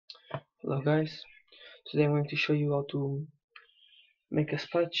Hello guys, today I'm going to show you how to make a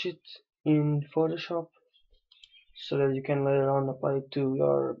sprite sheet in Photoshop so that you can later on apply it to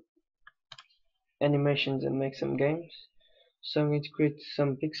your animations and make some games. So I'm going to create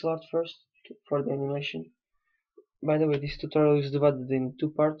some pixel art first for the animation. By the way, this tutorial is divided in two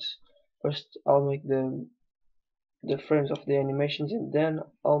parts. First I'll make the frames of the animations, and then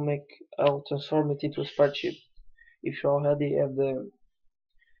I'll transform it into a sprite sheet. If you already have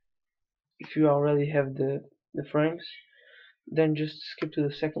the frames, then just skip to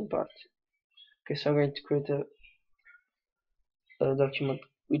the second part. Okay, so I'm going to create a document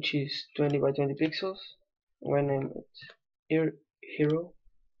which is 20 by 20 pixels. I'm going to name it hero,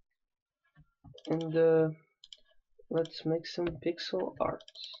 and let's make some pixel art.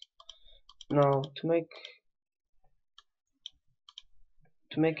 Now to make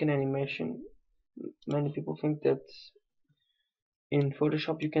an animation, many people think that in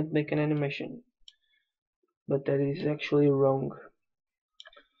Photoshop you can't make an animation, but that is actually wrong.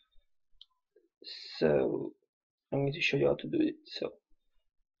 So I'm going to show you how to do it. So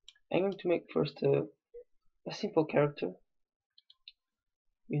I'm going to make first a simple character,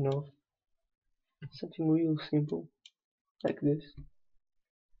 you know, something real simple like this.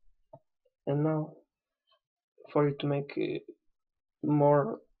 And now for you to make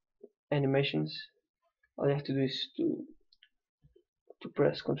more animations, all you have to do is to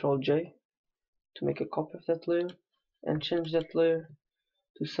press Ctrl J to make a copy of that layer and change that layer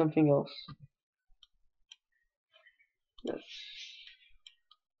to something else. Yes.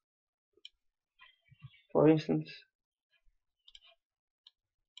 For instance,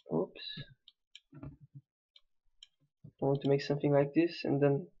 oops, I want to make something like this, and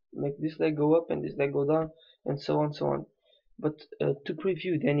then make this leg go up and this leg go down, and so on, so on. But to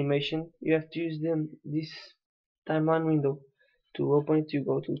preview the animation, you have to use this timeline window. To open it, you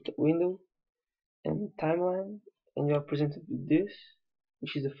go to Window and Timeline, and you are presented with this,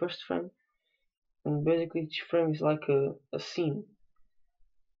 which is the first frame. And basically, each frame is like a scene.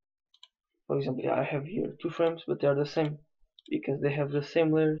 For example, I have here two frames, but they are the same because they have the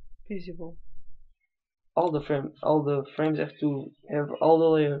same layer visible. All the frames have to have all the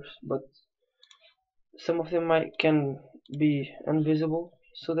layers, but some of them can be invisible,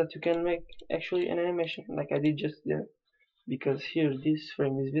 so that you can make actually an animation like I did just there. Because here this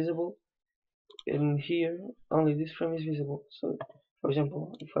frame is visible, and here only this frame is visible. So, for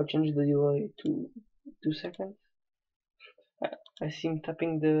example, if I change the delay to 2 seconds, I, I see him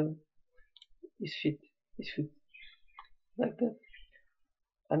tapping his feet like that.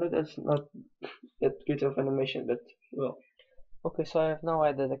 I know that's not that great of animation, but well. Okay, so I have now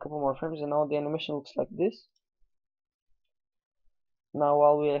added a couple more frames, and now the animation looks like this. Now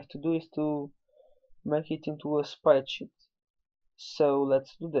all we have to do is to make it into a sprite sheet. So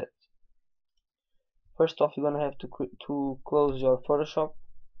let's do that. First off, you're gonna have to close your Photoshop.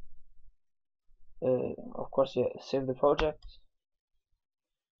 Of course, yeah, save the project.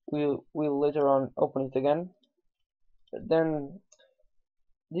 We'll later on open it again. Then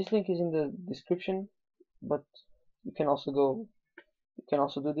this link is in the description, but you can also do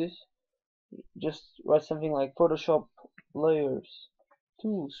this. Just write something like Photoshop layers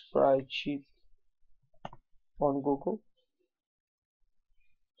to sprite sheet on Google,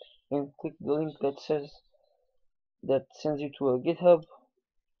 and click the link that sends you to a GitHub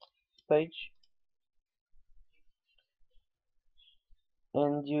page,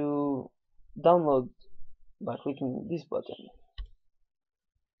 and you download by clicking this button.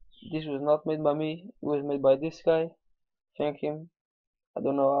 This was not made by me, it was made by this guy. Thank him. I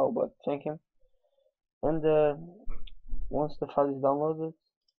don't know how, but thank him. And once the file is downloaded,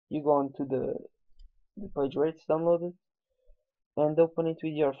 you go on to the page where it's downloaded and open it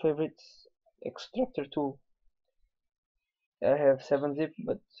with your favorite extractor tool. I have 7-zip,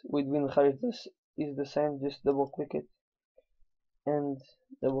 but with WinRAR is the same. Just double click it and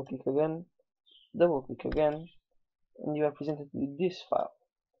double click again, and you are presented with this file.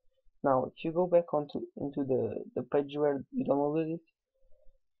 Now if you go back into the page where you downloaded it,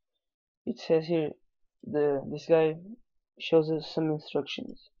 it says here this guy shows us some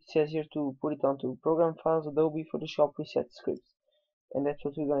instructions. It says here to put it onto program files, Adobe, Photoshop, preset scripts, and that's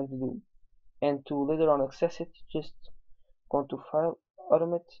what we're going to do. And to later on access it, just go to File,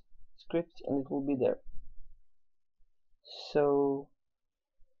 Automate, Script, and it will be there. So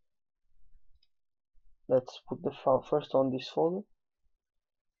let's put the file first on this folder.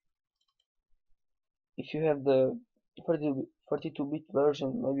 If you have the 32-bit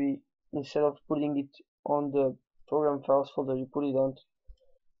version, maybe instead of putting it on the program files folder, you put it on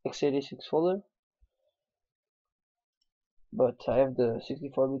x86 folder. but I have the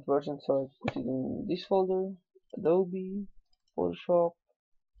 64-bit version, so I put it in this folder, Adobe, Photoshop,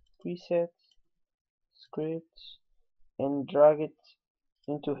 presets, scripts, and drag it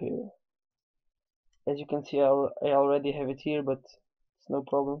into here. As you can see, I already have it here, but it's no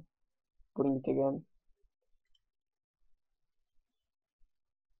problem putting it again.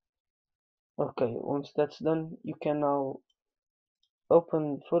 Okay, once that's done, you can now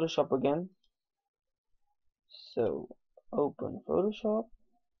open Photoshop again. So open Photoshop,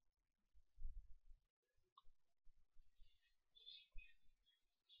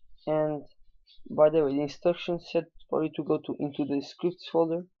 and by the way, the instructions said for you to go into the scripts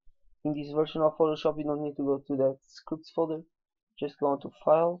folder. In this version of Photoshop, you don't need to go to that scripts folder. Just go into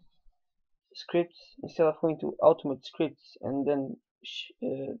File, Scripts, instead of going to Automate Scripts and then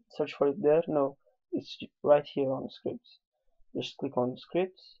search for it there. No, it's right here on Scripts. Just click on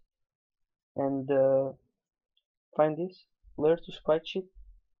Scripts and find this layer to spritesheet,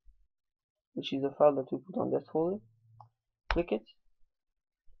 which is the file that we put on that folder. Click it,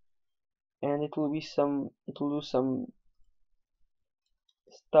 and it will do some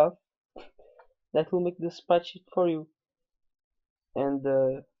stuff that will make the spritesheet for you. And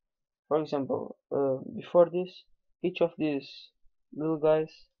for example, before this, each of these little guys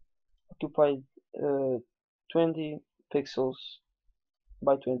occupied 20 pixels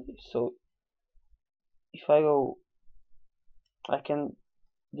by 20. So if I can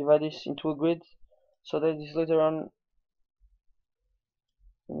divide this into a grid so that this later on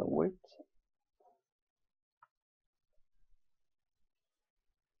width.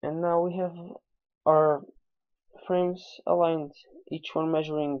 And now we have our frames aligned, each one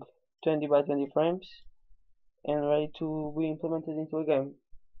measuring 20 by 20 frames, and ready to be implemented into a game.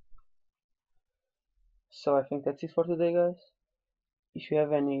 So I think that's it for today, guys. If you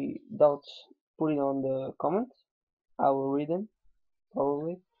have any doubts, put it on the comments. I will read them,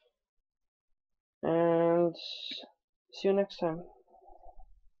 probably. And see you next time.